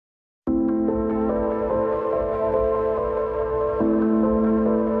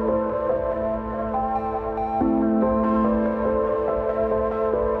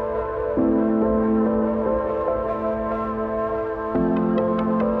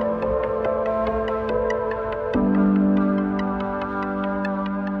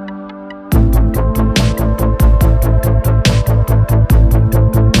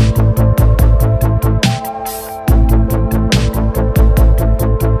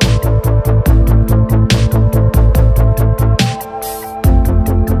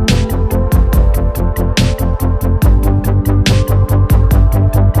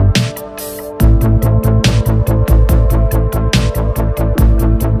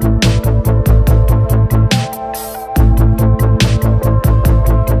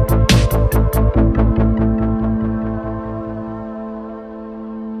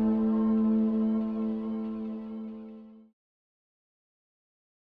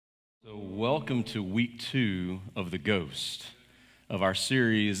Welcome to week 2 of the Ghost of our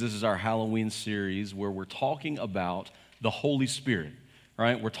series. This is our Halloween series where we're talking about the Holy Spirit,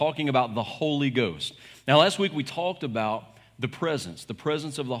 right? We're talking about the Holy Ghost. Now, last week we talked about the presence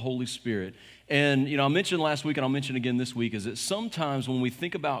of the Holy Spirit. And, I mentioned last week and I'll mention again this week is that sometimes when we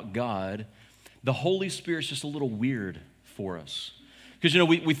think about God, the Holy Spirit's just a little weird for us. Because,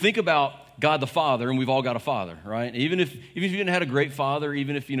 we think about God the Father, and we've all got a father, right? Even if you didn't have a great father,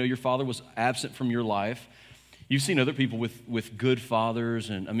 even if, your father was absent from your life, you've seen other people with good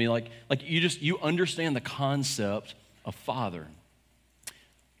fathers. And, you understand the concept of father.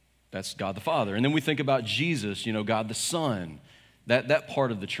 That's God the Father. And then we think about Jesus, God the Son, that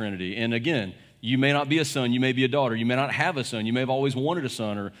part of the Trinity. And again, you may not be a son, you may be a daughter, you may not have a son, you may have always wanted a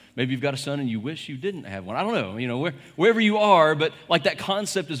son, or maybe you've got a son and you wish you didn't have one. I don't know, wherever you are, but like that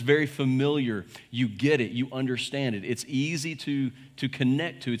concept is very familiar. You get it, you understand it. It's easy to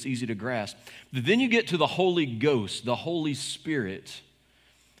connect to, it's easy to grasp. But then you get to the Holy Ghost, the Holy Spirit,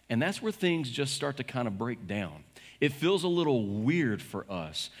 and that's where things just start to kind of break down. It feels a little weird for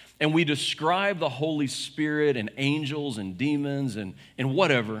us. And we describe the Holy Spirit and angels and demons and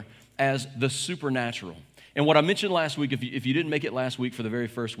whatever as the supernatural. And what I mentioned last week, if you didn't make it last week for the very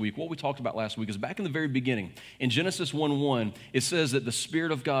first week, what we talked about last week is back in the very beginning. In Genesis 1:1, it says that the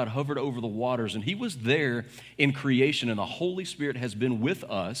Spirit of God hovered over the waters, and He was there in creation, and the Holy Spirit has been with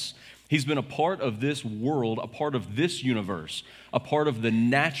us. He's been a part of this world, a part of this universe, a part of the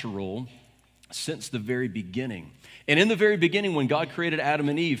natural since the very beginning. And in the very beginning, when God created Adam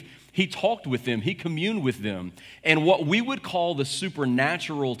and Eve, He talked with them, He communed with them. And what we would call the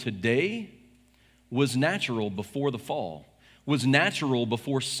supernatural today was natural before the fall, was natural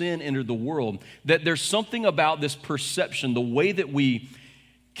before sin entered the world. That there's something about this perception, the way that we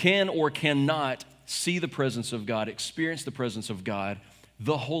can or cannot see the presence of God, experience the presence of God,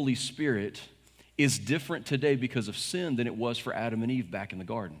 the Holy Spirit, is different today because of sin than it was for Adam and Eve back in the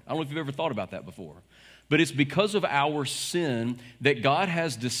garden. I don't know if you've ever thought about that before. But it's because of our sin that God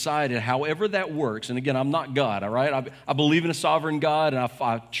has decided, however that works, and again, I'm not God, all right? I believe in a sovereign God, and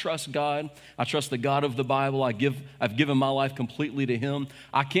I trust God. I trust the God of the Bible. I've given my life completely to Him.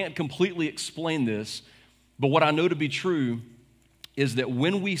 I can't completely explain this, but what I know to be true is that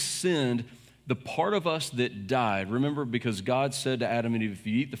when we sinned, the part of us that died, remember, because God said to Adam and Eve, if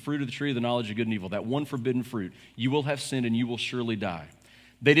you eat the fruit of the tree of the knowledge of good and evil, that one forbidden fruit, you will have sinned and you will surely die.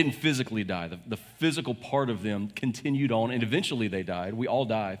 They didn't physically die. The physical part of them continued on, and eventually they died. We all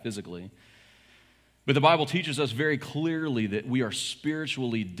die physically. But the Bible teaches us very clearly that we are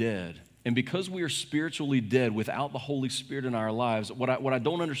spiritually dead. And because we are spiritually dead without the Holy Spirit in our lives, what I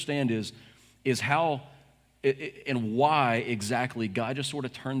don't understand is how and why exactly God just sort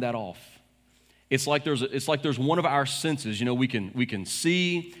of turned that off. It's like there's one of our senses. We can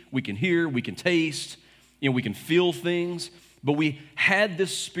see, we can hear, we can taste, we can feel things. But we had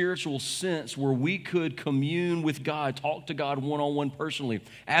this spiritual sense where we could commune with God, talk to God one-on-one personally.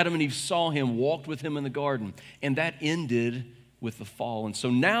 Adam and Eve saw Him, walked with Him in the garden, and that ended with the fall. And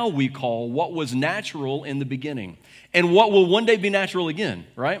so now we call what was natural in the beginning and what will one day be natural again,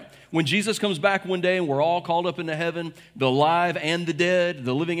 right? When Jesus comes back one day and we're all called up into heaven, the alive and the dead,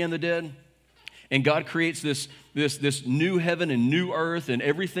 the living and the dead, and God creates this new heaven and new earth, and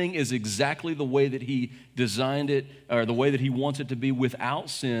everything is exactly the way that He designed it, or the way that He wants it to be without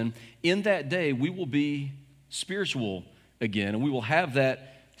sin. In that day, we will be spiritual again, and we will have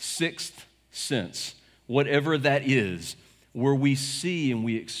that sixth sense, whatever that is, where we see and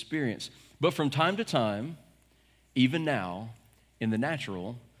we experience. But from time to time, even now, in the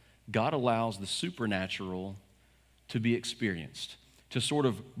natural, God allows the supernatural to be experienced, to sort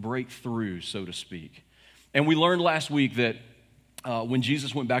of break through, so to speak. And we learned last week that when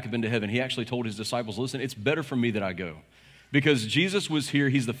Jesus went back up into heaven, He actually told His disciples, listen, it's better for me that I go. Because Jesus was here,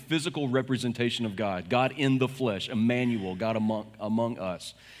 He's the physical representation of God, God in the flesh, Emmanuel, God among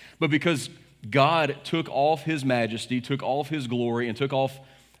us. But because God took off His majesty, took off His glory, and took off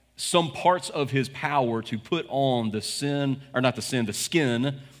some parts of His power to put on the skin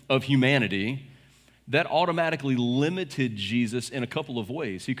of humanity, that automatically limited Jesus in a couple of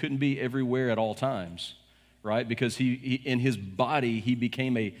ways. He couldn't be everywhere at all times, right? Because he in His body, He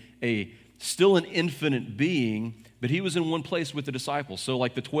became still an infinite being, but He was in one place with the disciples. So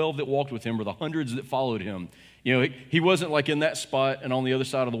like the 12 that walked with Him or the hundreds that followed Him, He wasn't like in that spot and on the other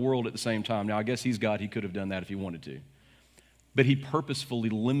side of the world at the same time. Now, I guess He's God. He could have done that if He wanted to. But He purposefully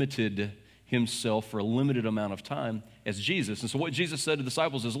limited Himself for a limited amount of time as Jesus. And so what Jesus said to the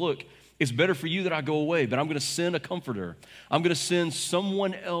disciples is, look, it's better for you that I go away, but I'm going to send a comforter. I'm going to send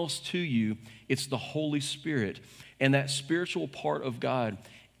someone else to you. It's the Holy Spirit. And that spiritual part of God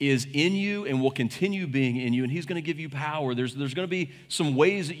is in you and will continue being in you, and he's going to give you power. There's going to be some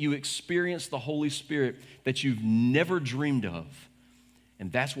ways that you experience the Holy Spirit that you've never dreamed of.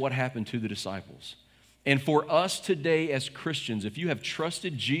 And that's what happened to the disciples. And for us today as Christians, if you have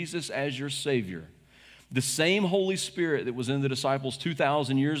trusted Jesus as your Savior, the same Holy Spirit that was in the disciples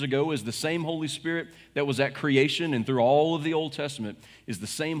 2,000 years ago is the same Holy Spirit that was at creation and through all of the Old Testament is the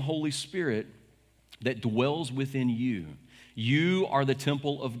same Holy Spirit that dwells within you. You are the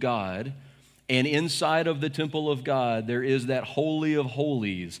temple of God, and inside of the temple of God, there is that Holy of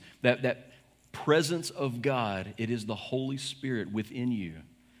Holies, that presence of God. It is the Holy Spirit within you.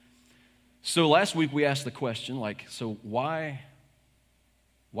 So last week we asked the question, like, so why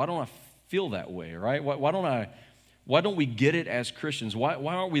don't I feel that way, right? Why don't we get it as Christians? Why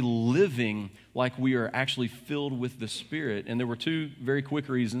aren't we living like we are actually filled with the Spirit? And there were two very quick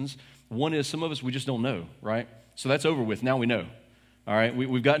reasons. One is some of us, we just don't know, right? So that's over with. Now we know, all right?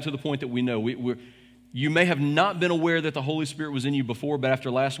 We've gotten to the point that we know. You may have not been aware that the Holy Spirit was in you before, but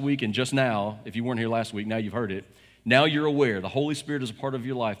after last week and just now, if you weren't here last week, now you've heard it. Now you're aware. The Holy Spirit is a part of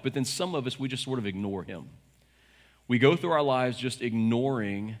your life. But then some of us, we just sort of ignore him. We go through our lives just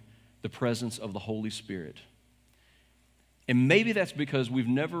ignoring the presence of the Holy Spirit. And maybe that's because we've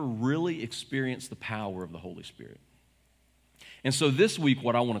never really experienced the power of the Holy Spirit. And so this week,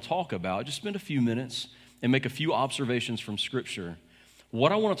 what I want to talk about, just spend a few minutes and make a few observations from Scripture.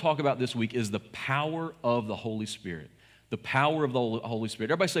 What I want to talk about this week is the power of the Holy Spirit. The power of the Holy Spirit.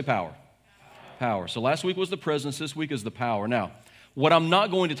 Everybody say power. Power. So last week was the presence. This week is the power. Now, what I'm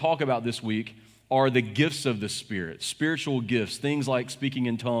not going to talk about this week are the gifts of the Spirit, spiritual gifts, things like speaking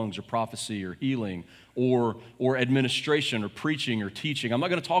in tongues or prophecy or healing or administration or preaching or teaching. I'm not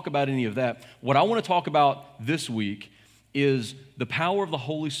going to talk about any of that. What I want to talk about this week is the power of the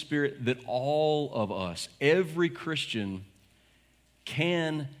Holy Spirit that all of us, every Christian,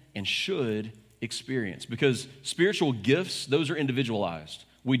 can and should experience. Because spiritual gifts, those are individualized.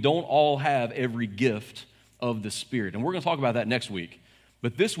 We don't all have every gift of the Spirit. And we're going to talk about that next week.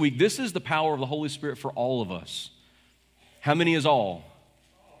 But this week, this is the power of the Holy Spirit for all of us. How many is all?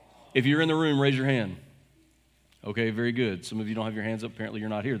 If you're in the room, raise your hand. Okay, very good. Some of you don't have your hands up. Apparently, you're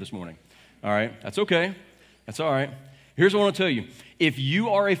not here this morning. All right, that's okay. That's all right. Here's what I want to tell you. If you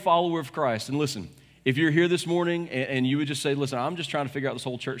are a follower of Christ, and listen, if you're here this morning and you would just say, listen, I'm just trying to figure out this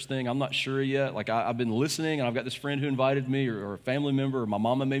whole church thing. I'm not sure yet. Like, I've been listening, and I've got this friend who invited me or a family member or my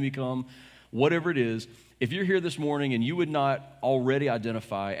mama made me come, whatever it is. If you're here this morning and you would not already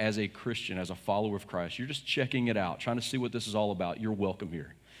identify as a Christian, as a follower of Christ, you're just checking it out, trying to see what this is all about, you're welcome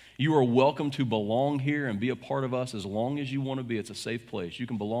here. You are welcome to belong here and be a part of us as long as you want to be. It's a safe place. You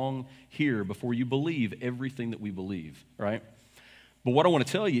can belong here before you believe everything that we believe, right? But what I want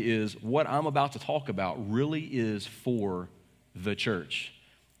to tell you is what I'm about to talk about really is for the church.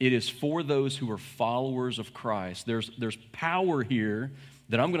 It is for those who are followers of Christ. There's power here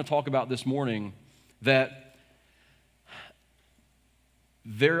that I'm going to talk about this morning that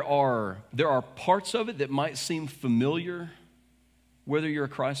there are parts of it that might seem familiar, whether you're a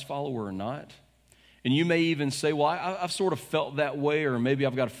Christ follower or not. And you may even say, well, I've sort of felt that way, or maybe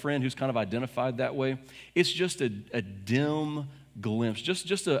I've got a friend who's kind of identified that way. It's just a dim glimpse,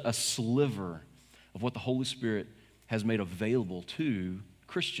 just a sliver of what the Holy Spirit has made available to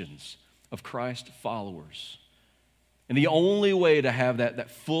Christians, of Christ followers. And the only way to have that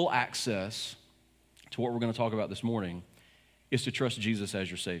full access to what we're going to talk about this morning is to trust Jesus as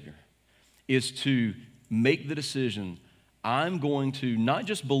your Savior, is to make the decision, I'm going to not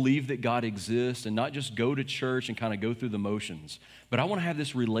just believe that God exists and not just go to church and kind of go through the motions, but I want to have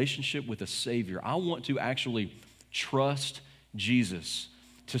this relationship with a Savior. I want to actually trust Jesus,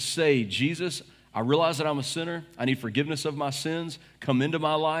 to say, Jesus, I realize that I'm a sinner. I need forgiveness of my sins. Come into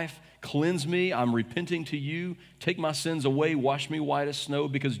my life. Cleanse me. I'm repenting to you. Take my sins away. Wash me white as snow,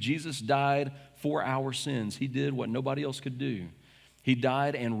 because Jesus died for our sins. He did what nobody else could do. He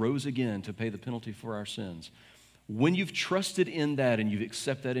died and rose again to pay the penalty for our sins. When you've trusted in that and you've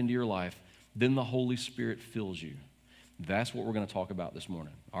accepted that into your life, then the Holy Spirit fills you. That's what we're going to talk about this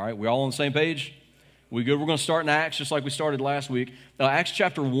morning. All right, we all on the same page? We good? We're going to start in Acts just like we started last week. Acts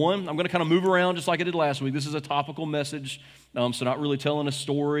chapter 1, I'm going to kind of move around just like I did last week. This is a topical message, so not really telling a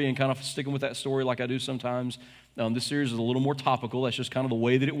story and kind of sticking with that story like I do sometimes. This series is a little more topical. That's just kind of the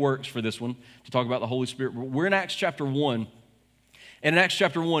way that it works for this one, to talk about the Holy Spirit. We're in Acts chapter 1. And in Acts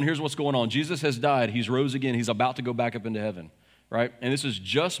chapter 1, here's what's going on. Jesus has died. He's rose again. He's about to go back up into heaven, right? And this is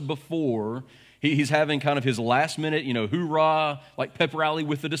just before he's having kind of his last minute, hoorah, like pep rally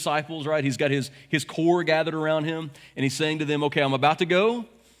with the disciples, right? He's got his core gathered around him, and he's saying to them, okay, I'm about to go,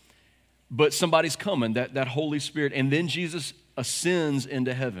 but somebody's coming, that Holy Spirit. And then Jesus ascends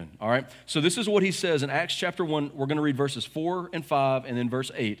into heaven, all right? So this is what he says in Acts chapter 1. We're going to read verses 4 and 5 and then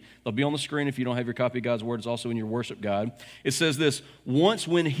verse 8. They'll be on the screen if you don't have your copy of God's Word. It's also in your worship guide. It says this, once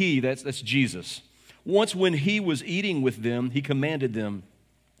when he, that's Jesus, once when he was eating with them, he commanded them,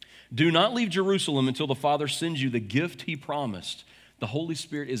 do not leave Jerusalem until the Father sends you the gift he promised. The Holy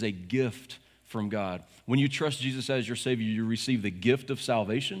Spirit is a gift from God. When you trust Jesus as your Savior, you receive the gift of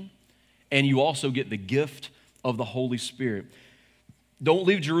salvation, and you also get the gift of the Holy Spirit. Don't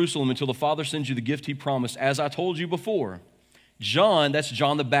leave Jerusalem until the Father sends you the gift he promised. As I told you before, John, that's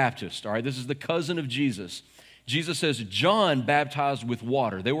John the Baptist, all right? This is the cousin of Jesus. Jesus says, John baptized with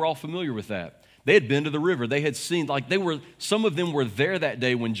water. They were all familiar with that. They had been to the river. They had seen, some of them were there that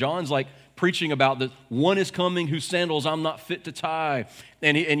day when John's preaching about that one is coming whose sandals I'm not fit to tie.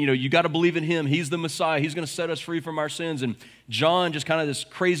 And you got to believe in him. He's the Messiah. He's going to set us free from our sins. And John, just kind of this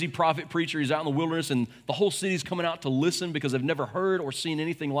crazy prophet preacher, he's out in the wilderness, and the whole city's coming out to listen because they've never heard or seen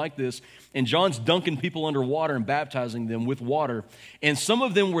anything like this. And John's dunking people under water and baptizing them with water. And some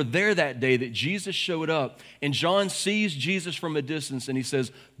of them were there that day that Jesus showed up. And John sees Jesus from a distance, and he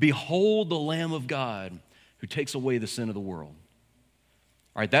says, behold the Lamb of God who takes away the sin of the world.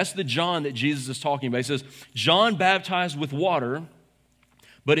 All right, that's the John that Jesus is talking about. He says, John baptized with water,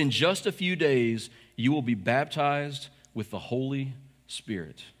 but in just a few days you will be baptized with the Holy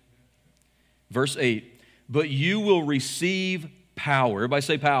Spirit. Verse 8, but you will receive power. Everybody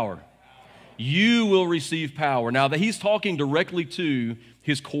say power. You will receive power. Now, he's talking directly to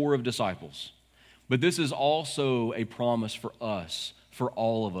his core of disciples, but this is also a promise for us, for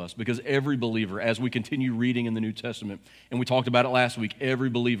all of us, because every believer, as we continue reading in the New Testament, and we talked about it last week, every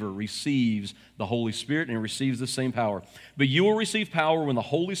believer receives the Holy Spirit and receives the same power. But you will receive power when the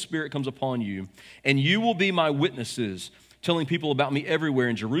Holy Spirit comes upon you, and you will be my witnesses, telling people about me everywhere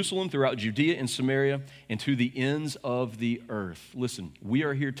in Jerusalem, throughout Judea and Samaria, and to the ends of the earth. Listen, we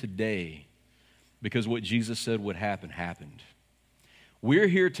are here today because what Jesus said would happen, happened. We're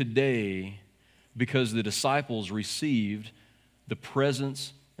here today because the disciples received the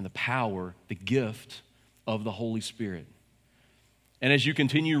presence and the power, the gift of the Holy Spirit. And as you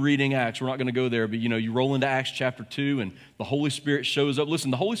continue reading Acts, we're not going to go there, but you roll into Acts chapter 2 and the Holy Spirit shows up.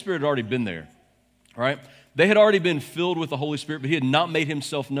 Listen, the Holy Spirit had already been there, all right? They had already been filled with the Holy Spirit, but he had not made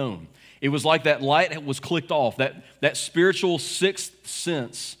himself known. It was like that light was clicked off. That spiritual sixth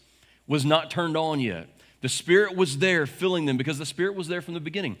sense was not turned on yet. The Spirit was there filling them because the Spirit was there from the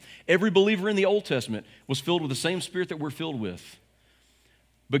beginning. Every believer in the Old Testament was filled with the same Spirit that we're filled with.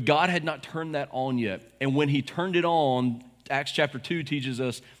 But God had not turned that on yet. And when he turned it on, Acts chapter 2 teaches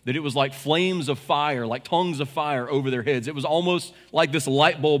us that it was like flames of fire, like tongues of fire over their heads. It was almost like this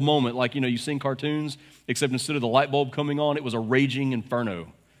light bulb moment, like, you seen cartoons, except instead of the light bulb coming on, it was a raging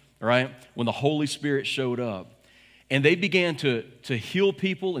inferno, right? When the Holy Spirit showed up. And they began to heal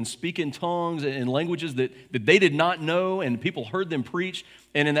people and speak in tongues and languages that they did not know, and people heard them preach.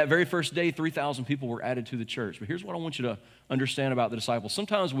 And in that very first day, 3,000 people were added to the church. But here's what I want you to understand about the disciples.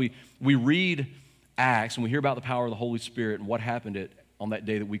 Sometimes we read Acts and we hear about the power of the Holy Spirit and what happened on that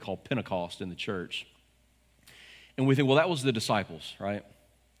day that we call Pentecost in the church. And we think, well, that was the disciples, right?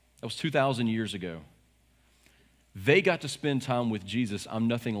 That was 2,000 years ago. They got to spend time with Jesus. I'm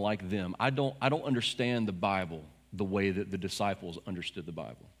nothing like them. I don't understand the Bible the way that the disciples understood the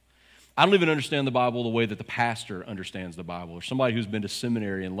Bible. I don't even understand the Bible the way that the pastor understands the Bible, or somebody who's been to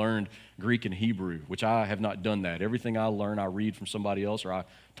seminary and learned Greek and Hebrew, which I have not done that. Everything I learn, I read from somebody else, or I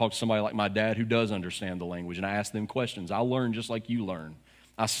talk to somebody like my dad who does understand the language, and I ask them questions. I learn just like you learn.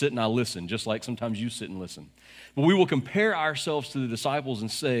 I sit and I listen, just like sometimes you sit and listen. But we will compare ourselves to the disciples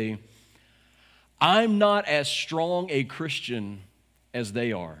and say, I'm not as strong a Christian as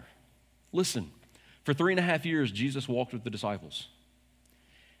they are. Listen. For 3.5 years, Jesus walked with the disciples.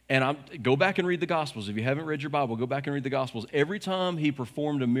 And go back and read the Gospels. If you haven't read your Bible, go back and read the Gospels. Every time he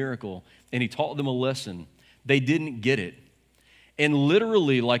performed a miracle and he taught them a lesson, they didn't get it. And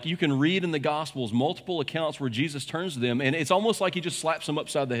literally, like you can read in the Gospels, multiple accounts where Jesus turns to them, and it's almost like he just slaps them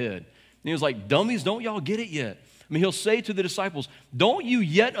upside the head. And he was like, dummies, don't y'all get it yet? I mean, he'll say to the disciples, don't you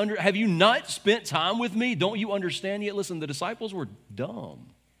yet have you not spent time with me? Don't you understand yet? Listen, the disciples were dumb.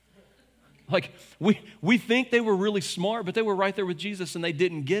 Like, we think they were really smart, but they were right there with Jesus and they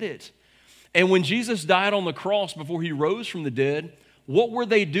didn't get it. And when Jesus died on the cross before he rose from the dead, what were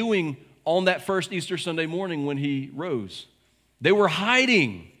they doing on that first Easter Sunday morning when he rose? They were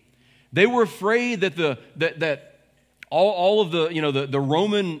hiding. They were afraid that all of the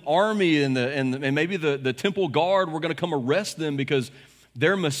Roman army and maybe the temple guard were going to come arrest them because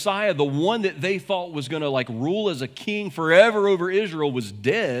their Messiah, the one that they thought was going to rule as a king forever over Israel, was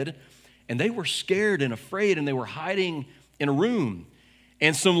dead. And they were scared and afraid, and they were hiding in a room.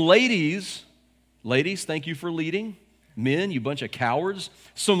 And some ladies, thank you for leading. Men, you bunch of cowards.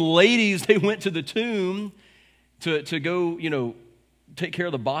 Some ladies, they went to the tomb to go, take care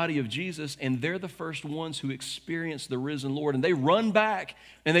of the body of Jesus, and they're the first ones who experience the risen Lord. And they run back,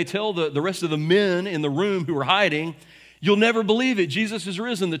 and they tell the rest of the men in the room who are hiding, you'll never believe it. Jesus is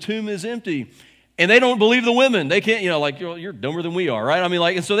risen. The tomb is empty. And they don't believe the women. They can't, you're dumber than we are, right?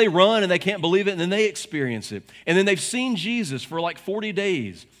 And so they run, and they can't believe it, and then they experience it. And then they've seen Jesus for 40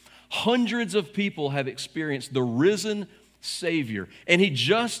 days. Hundreds of people have experienced the risen Savior. And he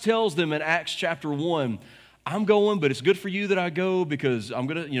just tells them in Acts chapter 1, I'm going, but it's good for you that I go because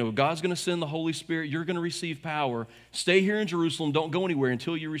God's going to send the Holy Spirit. You're going to receive power. Stay here in Jerusalem. Don't go anywhere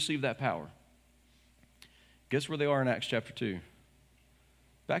until you receive that power. Guess where they are in Acts chapter 2?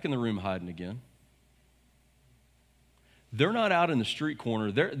 Back in the room hiding again. They're not out in the street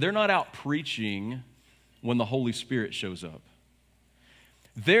corner. They're not out preaching when the Holy Spirit shows up.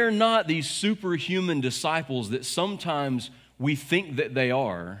 They're not these superhuman disciples that sometimes we think that they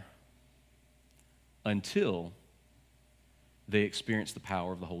are, until they experience the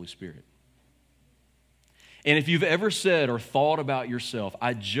power of the Holy Spirit. And if you've ever said or thought about yourself,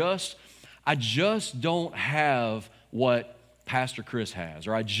 I just don't have what Pastor Chris has,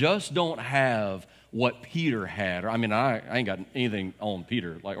 or I just don't have what Peter had, or I ain't got anything on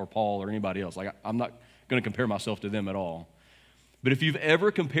Peter or Paul or anybody else. I'm not going to compare myself to them at all. But if you've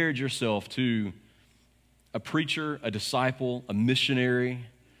ever compared yourself to a preacher, a disciple, a missionary,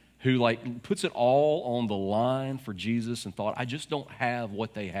 who puts it all on the line for Jesus and thought, I just don't have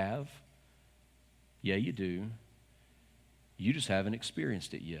what they have. Yeah, you do. You just haven't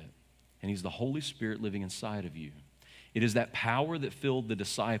experienced it yet. And he's the Holy Spirit living inside of you. It is that power that filled the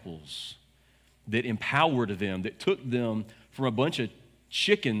disciples, that empowered them, that took them from a bunch of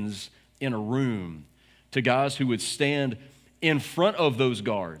chickens in a room to guys who would stand in front of those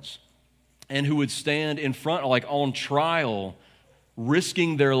guards and who would stand in front, on trial,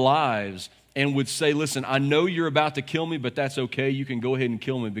 risking their lives, and would say, listen, I know you're about to kill me, but that's okay. You can go ahead and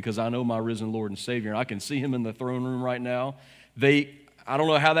kill me because I know my risen Lord and Savior, and I can see him in the throne room right now. I don't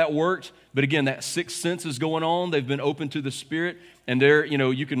know how that worked, but again, that sixth sense is going on. They've been open to the Spirit, and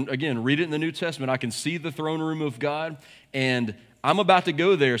you can, again, read it in the New Testament. I can see the throne room of God, and I'm about to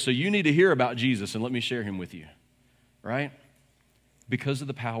go there, so you need to hear about Jesus, and let me share him with you, right? Because of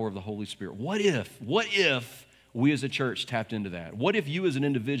the power of the Holy Spirit. What if we as a church tapped into that? What if you as an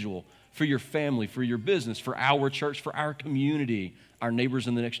individual, for your family, for your business, for our church, for our community, our neighbors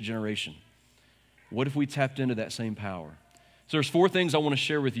in the next generation, what if we tapped into that same power? So there's 4 things I want to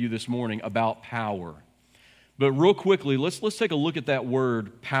share with you this morning about power. But real quickly, let's take a look at that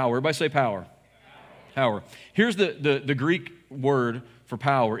word power. Everybody say power. Power. Here's the Greek word for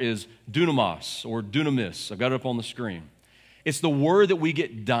power is dunamis or dunamis. I've got it up on the screen. It's the word that we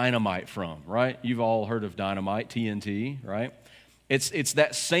get dynamite from, right? You've all heard of dynamite, TNT, right? It's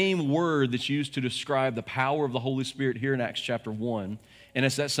that same word that's used to describe the power of the Holy Spirit here in Acts chapter 1. And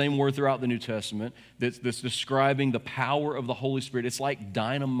it's that same word throughout the New Testament that's describing the power of the Holy Spirit. It's like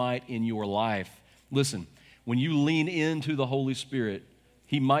dynamite in your life. Listen, when you lean into the Holy Spirit,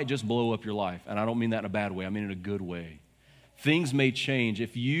 he might just blow up your life. And I don't mean that in a bad way. I mean in a good way. Things may change.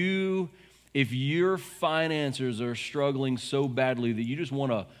 If your finances are struggling so badly that you just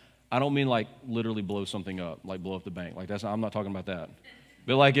want to, I don't mean literally blow something up, blow up the bank. I'm not talking about that.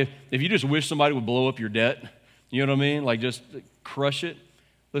 But if you just wish somebody would blow up your debt, you know what I mean? Just crush it.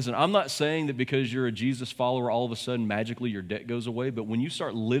 Listen, I'm not saying that because you're a Jesus follower, all of a sudden magically your debt goes away. But when you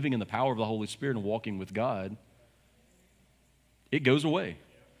start living in the power of the Holy Spirit and walking with God, it goes away.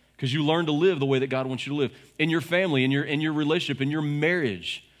 Because you learn to live the way that God wants you to live. In your family, in your relationship, in your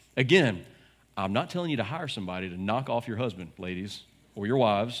marriage. Again, I'm not telling you to hire somebody to knock off your husband, ladies, or your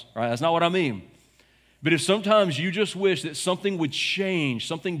wives, right? That's not what I mean. But if sometimes you just wish that something would change,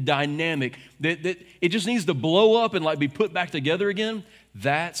 something dynamic, that it just needs to blow up and be put back together again,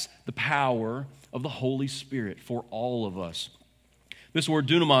 that's the power of the Holy Spirit for all of us. This word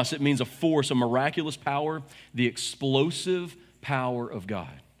dunamis, it means a force, a miraculous power, the explosive power of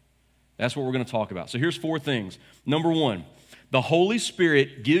God. That's what we're going to talk about. So here's 4 things. Number 1, the Holy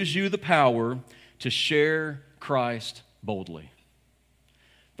Spirit gives you the power to share Christ boldly.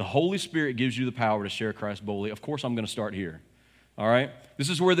 The Holy Spirit gives you the power to share Christ boldly. Of course, I'm going to start here. All right? This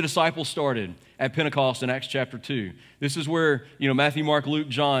is where the disciples started at Pentecost in Acts chapter 2. This is where, Matthew, Mark, Luke,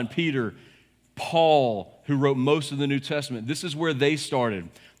 John, Peter, Paul, who wrote most of the New Testament, this is where they started.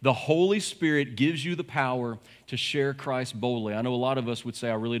 The Holy Spirit gives you the power to share Christ boldly. I know a lot of us would say,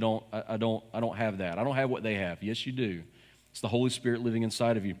 I don't have that. I don't have what they have. Yes, you do. It's the Holy Spirit living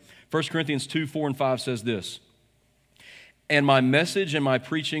inside of you. 1 Corinthians 2, 4, and 5 says this. And my message and my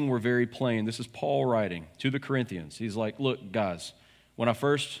preaching were very plain. This is Paul writing to the Corinthians. He's like, look, guys, when I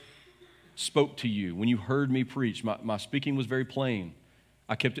first spoke to you, when you heard me preach, my speaking was very plain.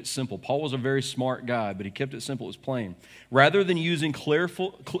 I kept it simple. Paul was a very smart guy, but he kept it simple. It was plain. Rather than using clever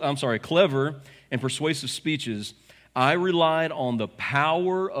and persuasive speeches, I relied on the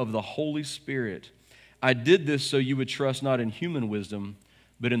power of the Holy Spirit. I did this so you would trust not in human wisdom,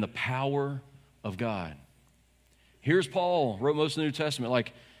 but in the power of God. Here's Paul, wrote most of the New Testament.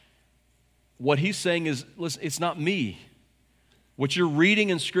 Like, what he's saying is, listen, it's not me. What you're reading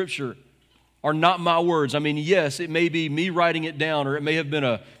in Scripture are not my words. I mean, yes, it may be me writing it down, or it may have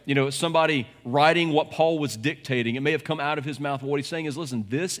been somebody writing what Paul was dictating. It may have come out of his mouth. But what he's saying is, listen,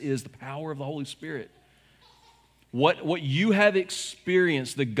 this is the power of the Holy Spirit. What you have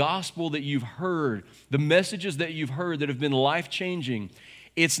experienced, the gospel that you've heard, the messages that you've heard that have been life-changing,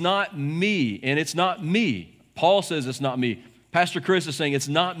 it's not me, and it's not me. Paul says it's not me. Pastor Chris is saying it's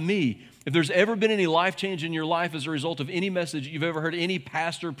not me. If there's ever been any life change in your life as a result of any message you've ever heard any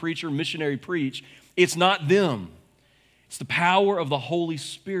pastor, preacher, missionary preach, it's not them. It's the power of the Holy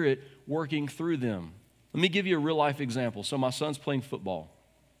Spirit working through them. Let me give you a real-life example. So my son's playing football,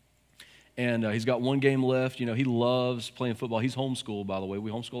 and he's got one game left. You know, he loves playing football. He's homeschooled, by the way.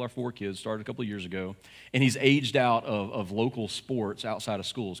 We homeschool our 4 kids, started a couple of years ago, and he's aged out of local sports outside of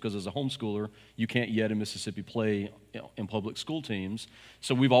schools because as a homeschooler, you can't yet in Mississippi play in public school teams.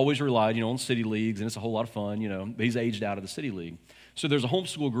 So we've always relied, on city leagues, and it's a whole lot of fun, but he's aged out of the city league. So there's a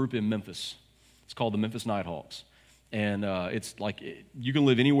homeschool group in Memphis. It's called the Memphis Nighthawks. And it's like you can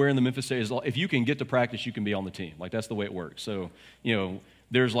live anywhere in the Memphis area. If you can get to practice, you can be on the team. Like, that's the way it works. So,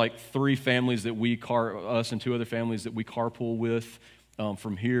 there's like 3 families that us and 2 other families that we carpool with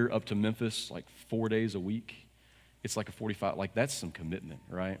from here up to Memphis, like 4 days a week. It's like a 45, like that's some commitment,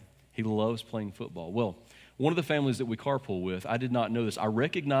 right? He loves playing football. Well, one of the families that we carpool with, I did not know this. I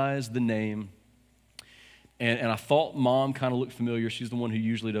recognized the name, and I thought Mom kind of looked familiar. She's the one who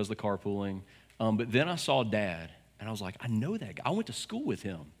usually does the carpooling. But then I saw Dad, and I was like, I know that guy. I went to school with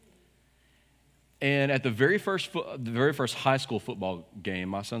him. And at the very first high school football game,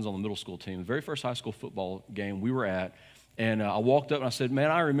 my son's on the middle school team, the very first high school football game we were at, and I walked up and I said,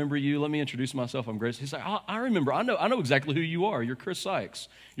 man, I remember you. Let me introduce myself. I'm Grace. He's like, I remember. I know exactly who you are. You're Chris Sykes.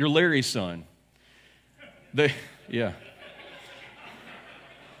 You're Larry's son. Yeah.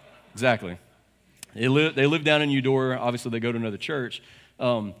 Exactly. They live down in Eudora. Obviously, they go to another church.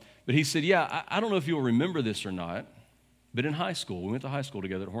 But he said, yeah, I don't know if you'll remember this or not, but in high school, we went to high school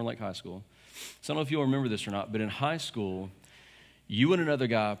together at Horn Lake High School. So I don't know if you'll remember this or not, but in high school, you and another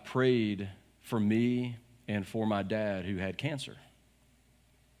guy prayed for me and for my dad who had cancer.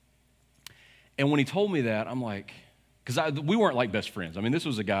 And when he told me that, I'm like, because we weren't like best friends. I mean, this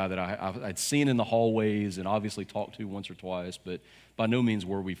was a guy that I'd seen in the hallways and obviously talked to once or twice, but by no means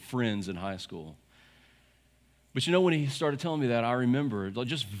were we friends in high school. But when he started telling me that, I remember,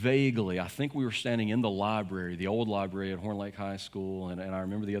 just vaguely, I think we were standing in the library, the old library at Horn Lake High School, and I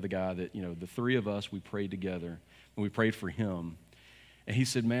remember the other guy that, the 3 of us, we prayed together, and we prayed for him. And he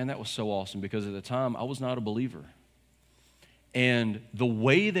said, man, that was so awesome, because at the time, I was not a believer. And the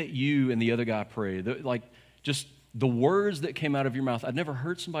way that you and the other guy prayed, just the words that came out of your mouth, I'd never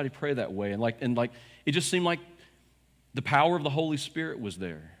heard somebody pray that way, and it just seemed like the power of the Holy Spirit was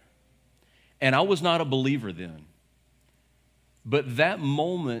there. And I was not a believer then. But that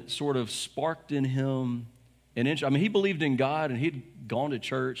moment sort of sparked in him an interest. I mean, he believed in God, and he'd gone to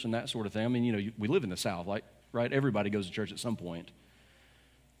church and that sort of thing. I mean, we live in the South, right? Everybody goes to church at some point.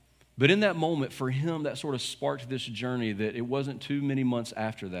 But in that moment, for him, that sort of sparked this journey that it wasn't too many months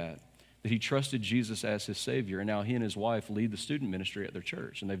after that he trusted Jesus as his Savior. And now he and his wife lead the student ministry at their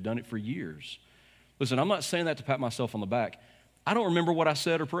church, and they've done it for years. Listen, I'm not saying that to pat myself on the back. I don't remember what I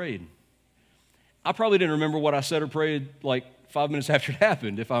said or prayed. I probably didn't remember what I said or prayed like 5 minutes after it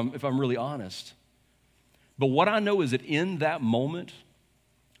happened, if I'm really honest. But what I know is that in that moment,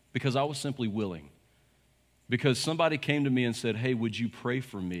 because I was simply willing, because somebody came to me and said, hey, would you pray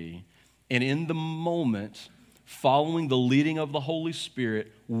for me? And in the moment, following the leading of the Holy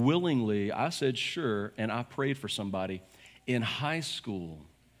Spirit, willingly, I said sure, and I prayed for somebody in high school.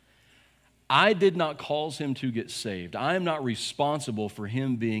 I did not cause him to get saved. I am not responsible for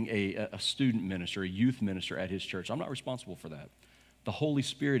him being a student minister, a youth minister at his church. I'm not responsible for that. The Holy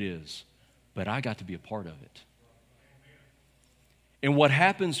Spirit is, but I got to be a part of it. And what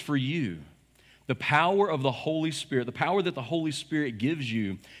happens for you, the power of the Holy Spirit, the power that the Holy Spirit gives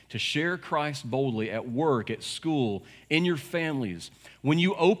you to share Christ boldly at work, at school, in your families, when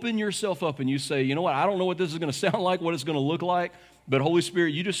you open yourself up and you say, you know what, I don't know what this is going to sound like, what it's going to look like, But Holy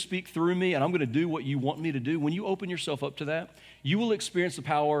Spirit, you just speak through me, and I'm going to do what you want me to do. When you open yourself up to that, you will experience the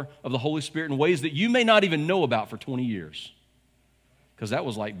power of the Holy Spirit in ways that you may not even know about for 20 years. Because that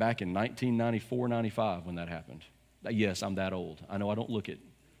was like back in 1994, 95 when that happened. Yes, I'm that old. I know I don't look it.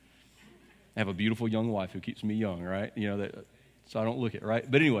 I have a beautiful young wife who keeps me young, right? So I don't look it, right?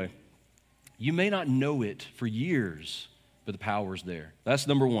 But anyway, you may not know it for years, but the power is there. That's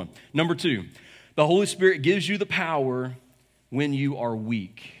number one. Number two, the Holy Spirit gives you the power when you are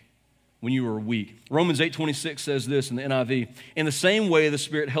weak. When you are weak. Romans 8:26 says this in the NIV, in the same way the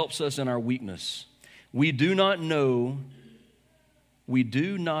Spirit helps us in our weakness. We do not know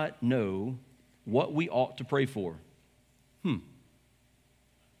what we ought to pray for.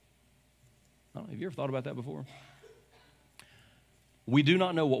 I don't know, have you ever thought about that before? We do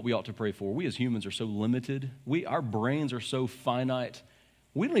not know what we ought to pray for. We as humans are so limited. Our brains are so finite.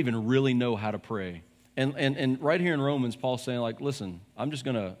 We don't even really know how to pray. And right here in Romans, Paul's saying, like, listen, I'm just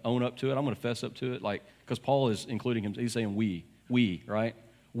going to own up to it. I'm going to fess up to it. Like, because Paul is including him. He's saying we, right?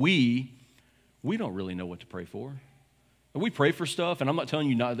 We don't really know what to pray for. And we pray for stuff, and I'm not telling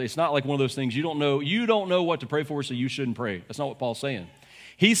you not. It's not like one of those things you don't know what to pray for, so you shouldn't pray. That's not what Paul's saying.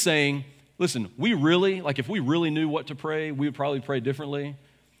 He's saying, listen, if we really knew what to pray, we would probably pray differently.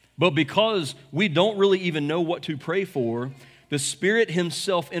 But because we don't really even know what to pray for, the Spirit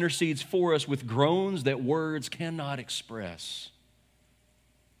Himself intercedes for us with groans that words cannot express.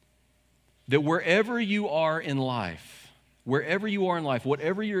 That wherever you are in life, whatever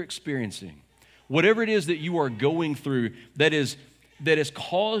you're experiencing, whatever it is that you are going through that has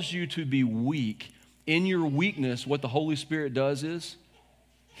caused you to be weak, in your weakness, what the Holy Spirit does is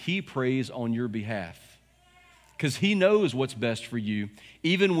He prays on your behalf. Because He knows what's best for you,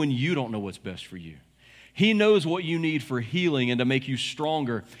 even when you don't know what's best for you. He knows what you need for healing and to make you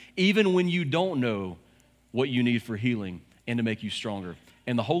stronger, even when you don't know what you need for healing and to make you stronger.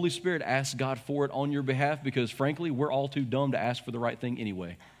 And the Holy Spirit asks God for it on your behalf because, frankly, we're all too dumb to ask for the right thing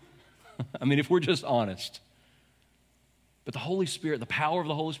anyway. I mean, if we're just honest. But the Holy Spirit, the power of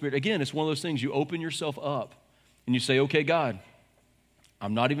the Holy Spirit, again, it's one of those things you open yourself up and you say, okay, God,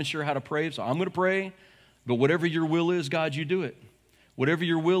 I'm not even sure how to pray, so I'm going to pray, but whatever your will is, God, you do it. Whatever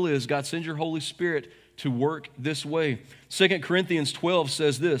your will is, God, send your Holy Spirit to work this way. 2 Corinthians 12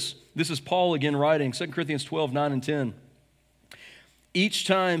 says this. This is Paul again writing, 2 Corinthians 12, 9 and 10. Each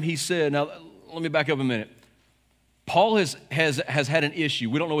time he said, now let me back up a minute. Paul has had an issue.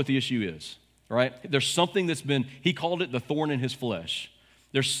 We don't know what the issue is, right? There's something he called it the thorn in his flesh.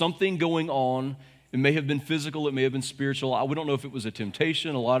 There's something going on. It may have been physical, it may have been spiritual. We don't know if it was a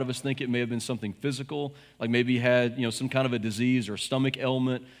temptation. A lot of us think it may have been something physical, like maybe he had some kind of a disease or stomach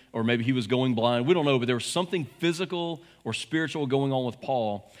ailment, or maybe he was going blind. We don't know, but there was something physical or spiritual going on with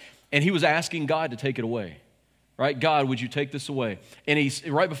Paul, and he was asking God to take it away, right? God, would you take this away? And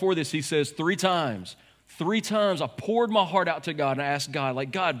right before this, he says 3 times, I poured my heart out to God and I asked God,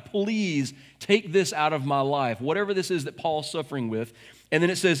 like, God, please take this out of my life, whatever this is that Paul's suffering with. And then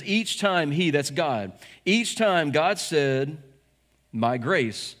it says each time that's God, each time God said, my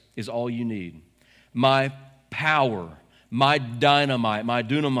grace is all you need. My power, my dynamite, my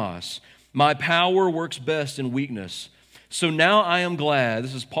dunamis, my power works best in weakness. So now I am glad,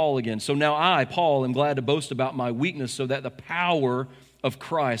 this is Paul again, so now I, Paul, am glad to boast about my weakness so that the power of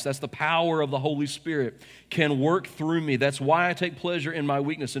Christ, that's the power of the Holy Spirit, can work through me. That's why I take pleasure in my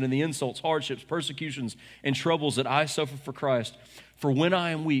weakness and in the insults, hardships, persecutions, and troubles that I suffer for Christ. For when I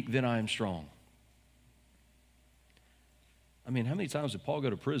am weak, then I am strong. I mean, how many times did Paul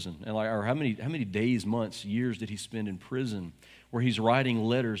go to prison? Or how many days, months, years did he spend in prison where he's writing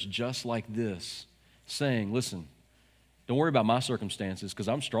letters just like this, saying, listen, don't worry about my circumstances because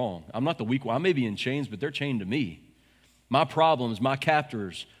I'm strong. I'm not the weak one. I may be in chains, but they're chained to me. My problems, my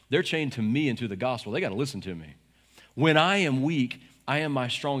captors, they're chained to me and to the gospel. They got to listen to me. When I am weak, I am my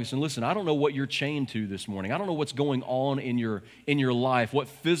strongest. And listen, I don't know what you're chained to this morning. I don't know what's going on in your life, what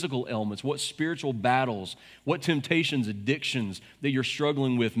physical ailments, what spiritual battles, what temptations, addictions that you're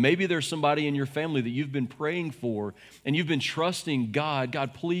struggling with. Maybe there's somebody in your family that you've been praying for and you've been trusting God.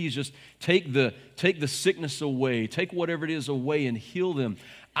 God, please just take the sickness away. Take whatever it is away and heal them.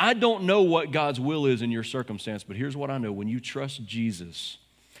 I don't know what God's will is in your circumstance, but here's what I know. When you trust Jesus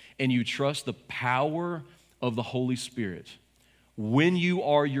and you trust the power of the Holy Spirit, when you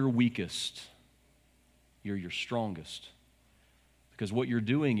are your weakest, you're your strongest. Because what you're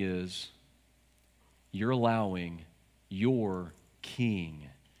doing is you're allowing your king,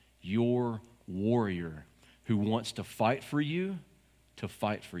 your warrior who wants to fight for you to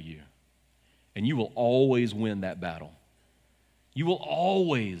fight for you. And you will always win that battle. You will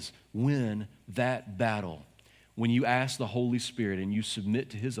always win that battle when you ask the Holy Spirit and you submit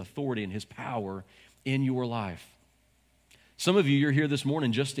to His authority and His power in your life. Some of you, you're here this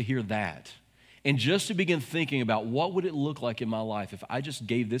morning just to hear that and just to begin thinking about what would it look like in my life if I just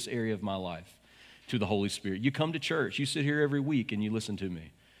gave this area of my life to the Holy Spirit. You come to church, you sit here every week and you listen to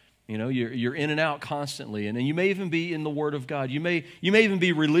me. You know, you're in and out constantly, and you may even be in the Word of God. You may even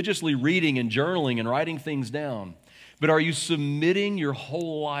be religiously reading and journaling and writing things down. But are you submitting your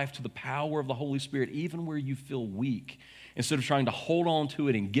whole life to the power of the Holy Spirit, even where you feel weak, instead of trying to hold on to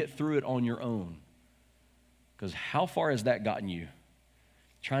it and get through it on your own? Because how far has that gotten you?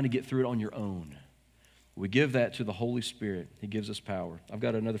 Trying to get through it on your own. We give that to the Holy Spirit. He gives us power. I've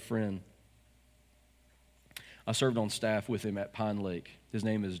got another friend. I served on staff with him at Pine Lake. His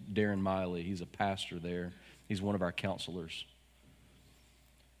name is Darren Miley. He's a pastor there. He's one of our counselors.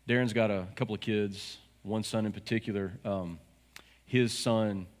 Darren's got a couple of kids, one son in particular. His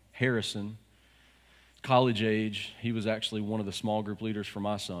son, Harrison, college age, he was actually one of the small group leaders for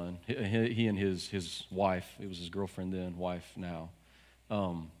my son. He and his wife, it was his girlfriend then, wife now,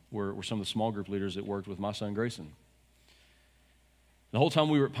 were some of the small group leaders that worked with my son, Grayson. The whole time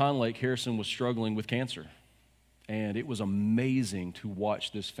we were at Pine Lake, Harrison was struggling with cancer. And it was amazing to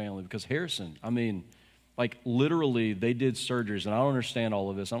watch this family because Harrison, I mean, like literally they did surgeries, and I don't understand all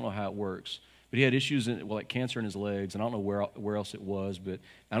of this. I don't know how it works. But he had issues, like cancer in his legs, and I don't know where else it was, but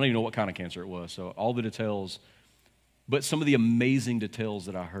I don't even know what kind of cancer it was. So all the details, but some of the amazing details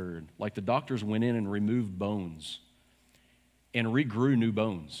that I heard, like the doctors went in and removed bones and regrew new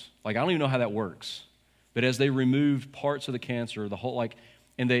bones. Like I don't even know how that works. But as they removed parts of the cancer, the whole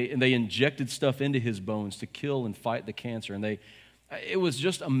and they injected stuff into his bones to kill and fight the cancer. And it was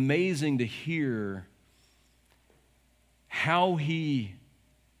just amazing to hear how he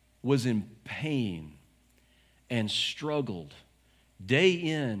was in pain and struggled day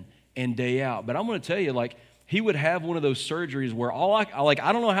in and day out. But I'm going to tell you, like, he would have one of those surgeries where I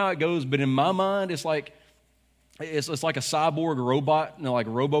don't know how it goes, but in my mind, it's like a cyborg robot, like a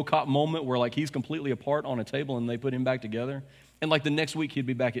RoboCop moment where like he's completely apart on a table and they put him back together. And like the next week, he'd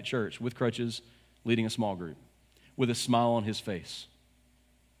be back at church with crutches, leading a small group, with a smile on his face.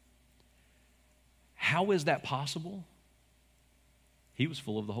 How is that possible? He was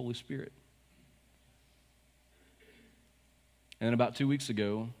full of the Holy Spirit. And then about 2 weeks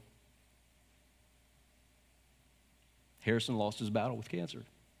ago, Harrison lost his battle with cancer.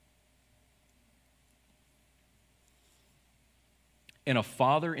 And a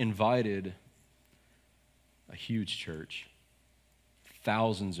father invited a huge church,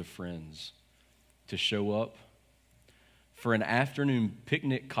 thousands of friends, to show up for an afternoon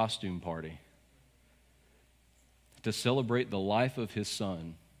picnic costume party to celebrate the life of his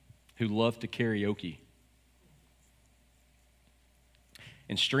son who loved to karaoke,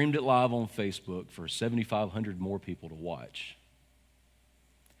 and streamed it live on Facebook for 7,500 more people to watch.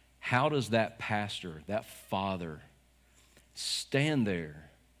 How does that pastor, that father, stand there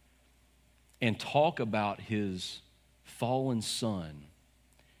and talk about his fallen son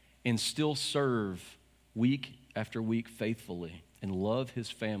and still serve week after week faithfully and love his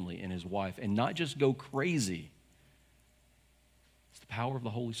family and his wife and not just go crazy? It's the power of the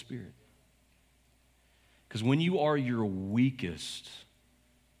Holy Spirit. Because when you are your weakest,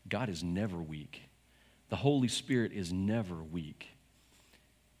 God is never weak. The Holy Spirit is never weak.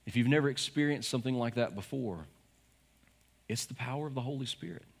 If you've never experienced something like that before, it's the power of the Holy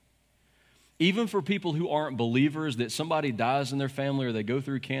Spirit. Even for people who aren't believers, that somebody dies in their family or they go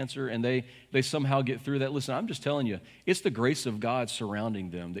through cancer and they somehow get through that. Listen, I'm just telling you, it's the grace of God surrounding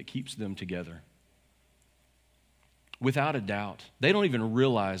them that keeps them together. Without a doubt. They don't even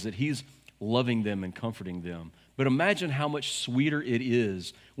realize that He's loving them and comforting them. But imagine how much sweeter it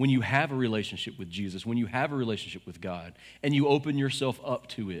is when you have a relationship with Jesus, when you have a relationship with God, and you open yourself up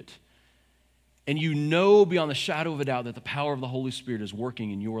to it. And you know beyond the shadow of a doubt that the power of the Holy Spirit is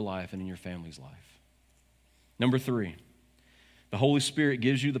working in your life and in your family's life. Number 3, the Holy Spirit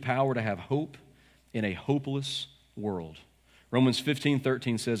gives you the power to have hope in a hopeless world. Romans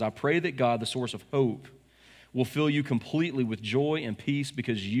 15:13 says, I pray that God, the source of hope, will fill you completely with joy and peace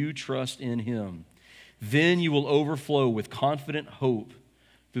because you trust in Him. Then you will overflow with confident hope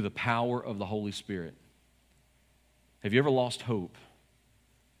through the power of the Holy Spirit. Have you ever lost hope?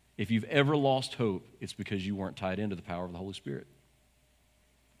 If you've ever lost hope, it's because you weren't tied into the power of the Holy Spirit.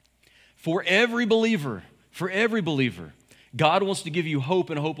 For every believer, God wants to give you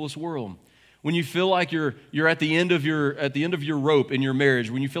hope in a hopeless world. When you feel like you're at the end of your rope in your marriage,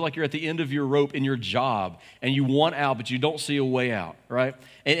 when you feel like you're at the end of your rope in your job and you want out but you don't see a way out, right?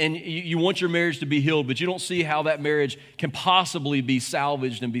 And you want your marriage to be healed, but you don't see how that marriage can possibly be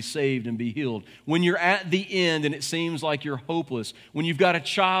salvaged and be saved and be healed. When you're at the end and it seems like you're hopeless, when you've got a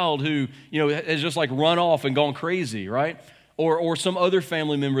child who, has just like run off and gone crazy, right? Or some other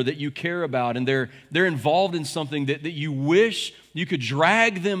family member that you care about, and they're involved in something that you wish you could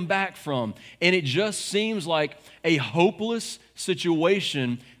drag them back from, and it just seems like a hopeless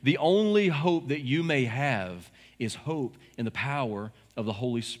situation. The only hope that you may have is hope in the power of the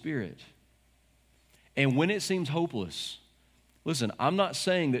Holy Spirit. And when it seems hopeless, listen, I'm not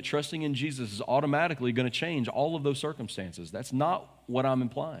saying that trusting in Jesus is automatically going to change all of those circumstances. That's not what I'm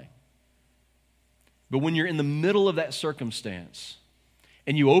implying. But when you're in the middle of that circumstance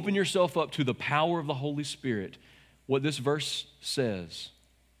and you open yourself up to the power of the Holy Spirit, what this verse says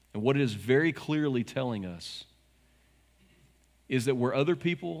and what it is very clearly telling us is that where other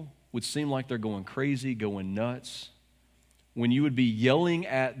people would seem like they're going crazy, going nuts, when you would be yelling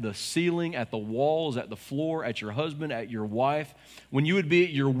at the ceiling, at the walls, at the floor, at your husband, at your wife, when you would be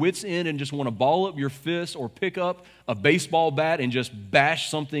at your wit's end and just want to ball up your fist or pick up a baseball bat and just bash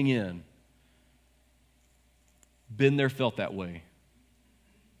something in. Been there, felt that way.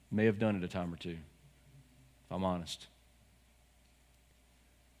 May have done it a time or two, if I'm honest.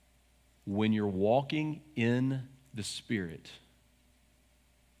 When you're walking in the Spirit,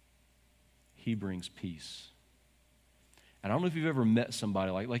 He brings peace. And I don't know if you've ever met somebody,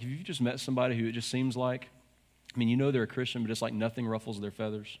 like if you've just met somebody who it just seems like, they're a Christian, but it's like nothing ruffles their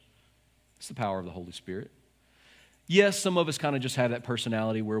feathers. It's the power of the Holy Spirit. Yes, some of us kind of just have that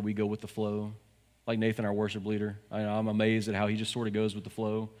personality where we go with the flow. Like Nathan, our worship leader. I'm amazed at how he just sort of goes with the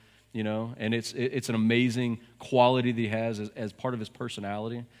flow, and it's an amazing quality that he has as part of his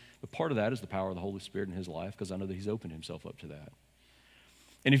personality. But part of that is the power of the Holy Spirit in his life, because I know that he's opened himself up to that.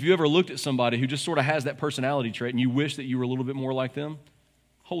 And if you ever looked at somebody who just sort of has that personality trait and you wish that you were a little bit more like them,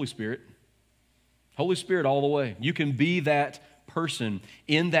 Holy Spirit. Holy Spirit all the way. You can be that person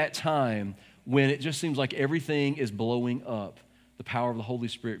in that time when it just seems like everything is blowing up. The power of the Holy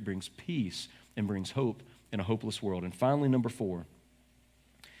Spirit brings peace and brings hope in a hopeless world. And finally, number 4,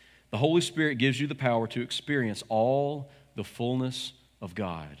 the Holy Spirit gives you the power to experience all the fullness of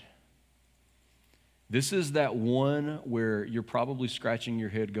God. This is that one where you're probably scratching your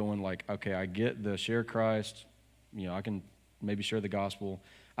head going like, okay, I get the share Christ, I can maybe share the gospel.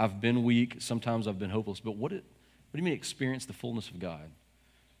 I've been weak, sometimes I've been hopeless, but what do you mean experience the fullness of God?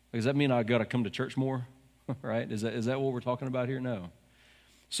 Does that mean I got to come to church more, right? Is that what we're talking about here? No.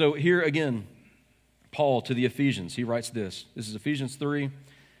 So here again, Paul to the Ephesians, he writes this. This is Ephesians 3,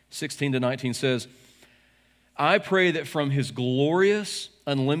 16 to 19 says, I pray that from His glorious,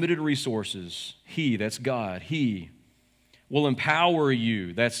 unlimited resources, He, that's God, He will empower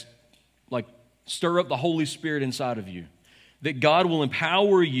you. That's like stir up the Holy Spirit inside of you. That God will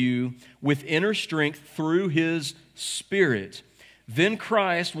empower you with inner strength through His Spirit. Then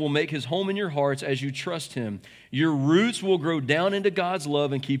Christ will make His home in your hearts as you trust Him. Your roots will grow down into God's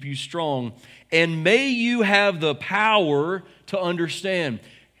love and keep you strong. And may you have the power to understand.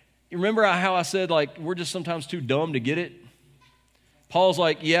 You remember how I said, we're just sometimes too dumb to get it? Paul's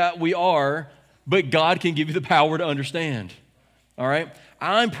like, yeah, we are, but God can give you the power to understand. All right?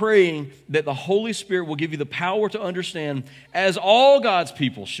 I'm praying that the Holy Spirit will give you the power to understand, as all God's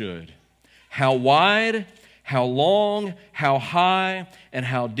people should, how wide, how long, how high, and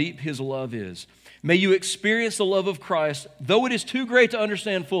how deep His love is. May you experience the love of Christ, though it is too great to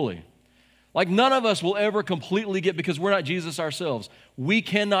understand fully. Like none of us will ever completely get, because we're not Jesus ourselves. We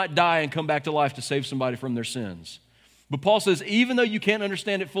cannot die and come back to life to save somebody from their sins. But Paul says, even though you can't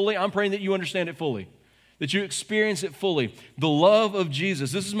understand it fully, I'm praying that you understand it fully, that you experience it fully. The love of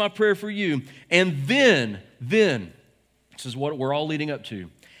Jesus. This is my prayer for you. And then, this is what we're all leading up to.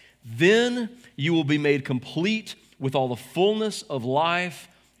 Then you will be made complete with all the fullness of life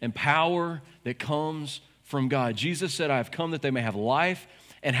and power that comes from God. Jesus said, I have come that they may have life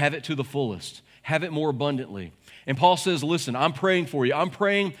and have it to the fullest, have it more abundantly. And Paul says, listen, I'm praying for you. I'm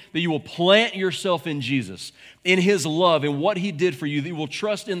praying that you will plant yourself in Jesus, in His love, in what He did for you, that you will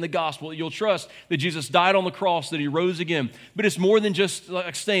trust in the gospel, that you'll trust that Jesus died on the cross, that He rose again. But it's more than just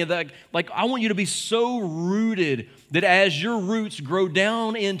like saying that. Like, I want you to be so rooted that as your roots grow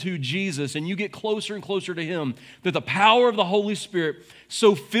down into Jesus and you get closer and closer to Him, that the power of the Holy Spirit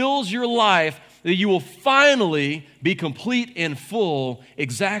so fills your life that you will finally be complete and full,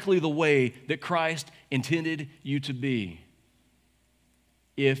 exactly the way that Christ intended you to be.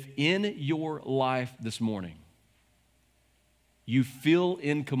 If in your life this morning you feel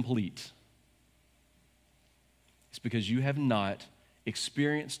incomplete, It's because you have not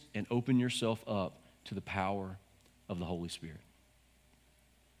experienced and opened yourself up to the power of the Holy Spirit.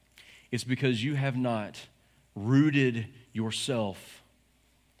 It's because you have not rooted yourself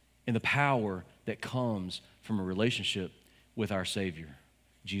in the power that comes from a relationship with our Savior,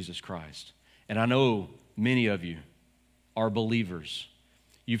 Jesus Christ. And I know many of you are believers.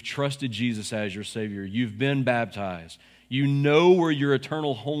 You've trusted Jesus as your Savior. You've been baptized. You know where your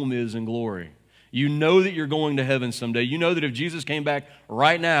eternal home is in glory. You know that you're going to heaven someday. You know that if Jesus came back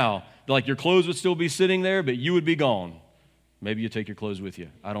right now, like your clothes would still be sitting there, but you would be gone. Maybe you take your clothes with you.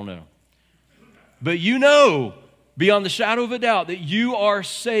 I don't know. But you know, beyond the shadow of a doubt, that you are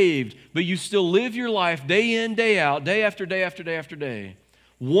saved, but you still live your life day in, day out, day after day after day after day,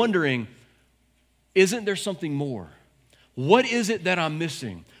 wondering, isn't there something more? What is it that I'm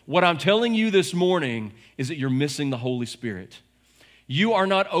missing? What I'm telling you this morning is that you're missing the Holy Spirit. You are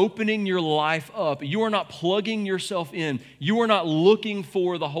not opening your life up. You are not plugging yourself in. You are not looking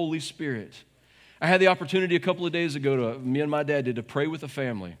for the Holy Spirit. I had the opportunity a couple of days ago me and my dad did to pray with a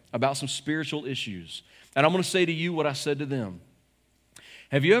family about some spiritual issues. And I'm going to say to you what I said to them.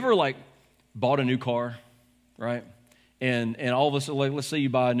 Have you ever bought a new car, right? And all of a sudden, let's say you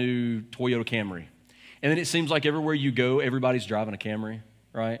buy a new Toyota Camry. And then it seems like everywhere you go, everybody's driving a Camry,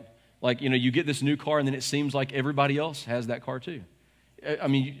 right? You get this new car and then it seems like everybody else has that car too. I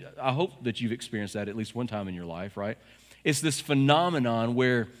mean, I hope that you've experienced that at least one time in your life, right? It's this phenomenon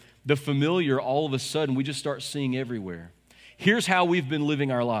where the familiar, all of a sudden, we just start seeing everywhere. Here's how we've been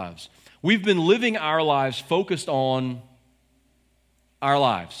living our lives. We've been living our lives focused on our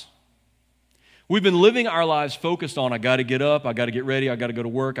lives. We've been living our lives focused on, I got to get up, I got to get ready, I got to go to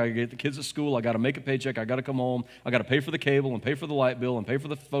work, I got to get the kids to school, I got to make a paycheck, I got to come home, I got to pay for the cable and pay for the light bill and pay for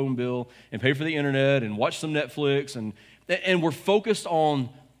the phone bill and pay for the internet and watch some Netflix. And we're focused on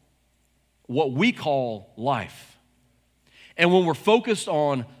what we call life. And when we're focused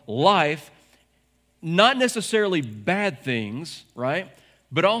on life, not necessarily bad things, right?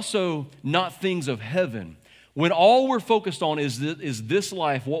 But also not things of heaven. When all we're focused on is this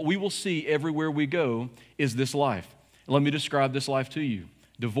life, what we will see everywhere we go is this life. Let me describe this life to you.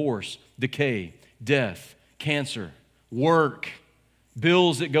 Divorce, decay, death, cancer, work,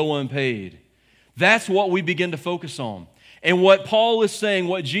 bills that go unpaid. That's what we begin to focus on. And what Paul is saying,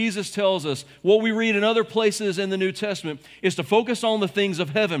 what Jesus tells us, what we read in other places in the New Testament, is to focus on the things of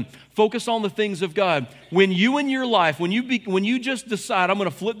heaven, focus on the things of God. When you in your life, when you just decide, I'm going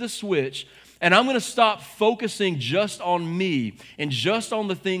to flip this switch, and I'm going to stop focusing just on me and just on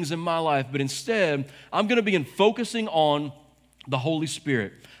the things in my life, but instead, I'm going to begin focusing on the Holy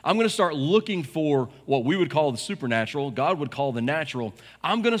Spirit. I'm going to start looking for what we would call the supernatural, God would call the natural.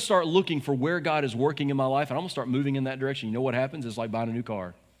 I'm going to start looking for where God is working in my life, and I'm going to start moving in that direction. You know what happens? It's like buying a new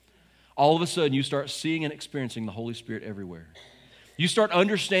car. All of a sudden, you start seeing and experiencing the Holy Spirit everywhere. You start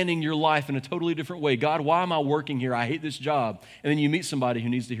understanding your life in a totally different way. God, why am I working here? I hate this job. And then you meet somebody who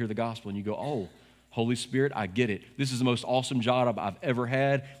needs to hear the gospel, and you go, oh, Holy Spirit, I get it. This is the most awesome job I've ever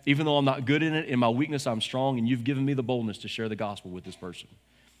had. Even though I'm not good in it, in my weakness, I'm strong, and you've given me the boldness to share the gospel with this person.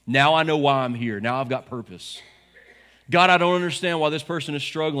 Now I know why I'm here. Now I've got purpose. God, I don't understand why this person is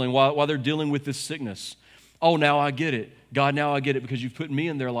struggling, why they're dealing with this sickness. Oh, now I get it. God, now I get it because you've put me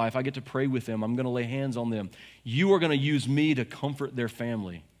in their life. I get to pray with them. I'm going to lay hands on them. You are going to use me to comfort their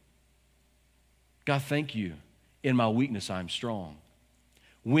family. God, thank you. In my weakness, I'm strong.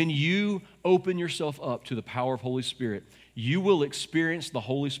 When you open yourself up to the power of Holy Spirit, you will experience the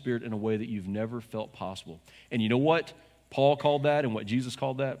Holy Spirit in a way that you've never felt possible. And you know what Paul called that and what Jesus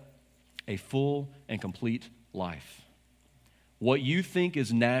called that? A full and complete life. What you think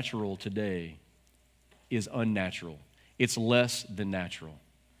is natural today is unnatural. It's less than natural.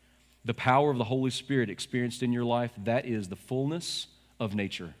 The power of the Holy Spirit experienced in your life, that is the fullness of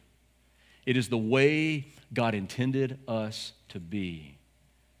nature. It is the way God intended us to be.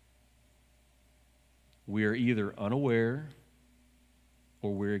 We are either unaware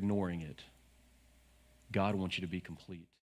or we're ignoring it. God wants you to be complete.